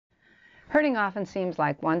Herding often seems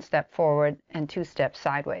like one step forward and two steps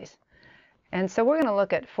sideways. And so we're going to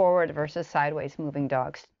look at forward versus sideways moving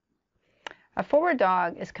dogs. A forward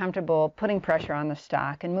dog is comfortable putting pressure on the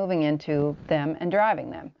stock and moving into them and driving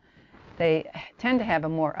them. They tend to have a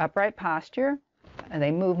more upright posture,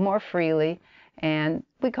 they move more freely, and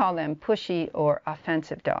we call them pushy or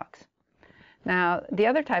offensive dogs. Now, the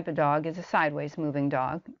other type of dog is a sideways moving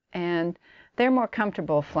dog, and they're more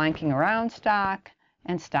comfortable flanking around stock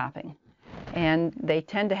and stopping. And they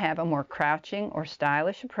tend to have a more crouching or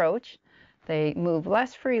stylish approach. They move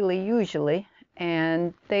less freely usually,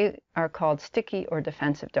 and they are called sticky or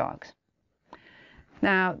defensive dogs.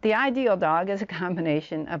 Now, the ideal dog is a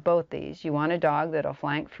combination of both these. You want a dog that'll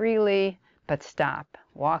flank freely, but stop.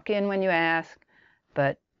 Walk in when you ask,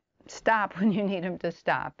 but stop when you need them to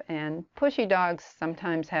stop. And pushy dogs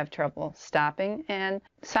sometimes have trouble stopping, and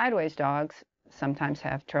sideways dogs sometimes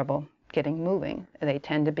have trouble getting moving. They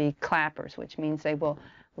tend to be clappers, which means they will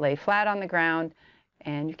lay flat on the ground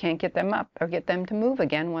and you can't get them up or get them to move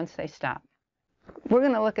again once they stop. We're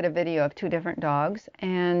going to look at a video of two different dogs,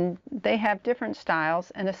 and they have different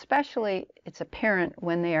styles, and especially it's apparent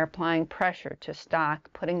when they are applying pressure to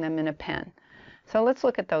stock, putting them in a pen. So let's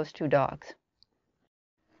look at those two dogs.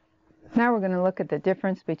 Now we're going to look at the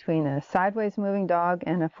difference between a sideways moving dog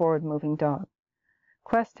and a forward moving dog.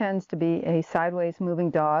 Quest tends to be a sideways moving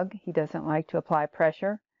dog. He doesn't like to apply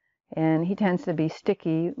pressure, and he tends to be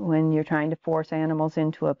sticky when you're trying to force animals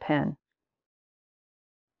into a pen.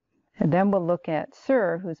 And then we'll look at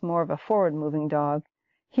Sir, who's more of a forward moving dog.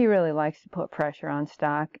 He really likes to put pressure on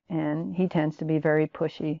stock, and he tends to be very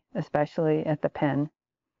pushy, especially at the pen.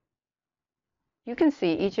 You can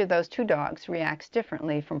see each of those two dogs reacts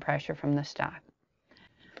differently from pressure from the stock.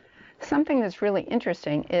 Something that's really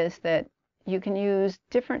interesting is that you can use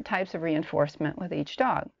different types of reinforcement with each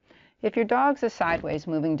dog. If your dog's a sideways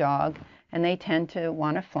moving dog and they tend to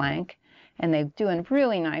want to flank and they do a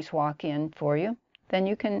really nice walk-in for you, then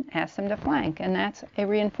you can ask them to flank, and that's a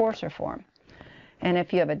reinforcer for them. And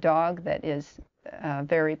if you have a dog that is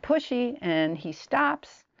very pushy and he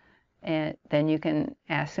stops, and then you can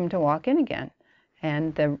ask him to walk in again,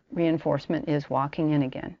 and the reinforcement is walking in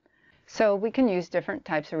again. So we can use different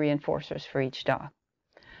types of reinforcers for each dog.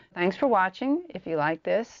 Thanks for watching. If you like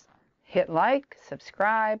this, hit like,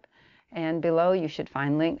 subscribe, and below you should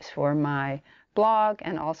find links for my blog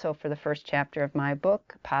and also for the first chapter of my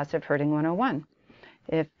book, Positive Herding 101.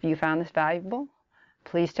 If you found this valuable,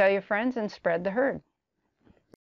 please tell your friends and spread the herd.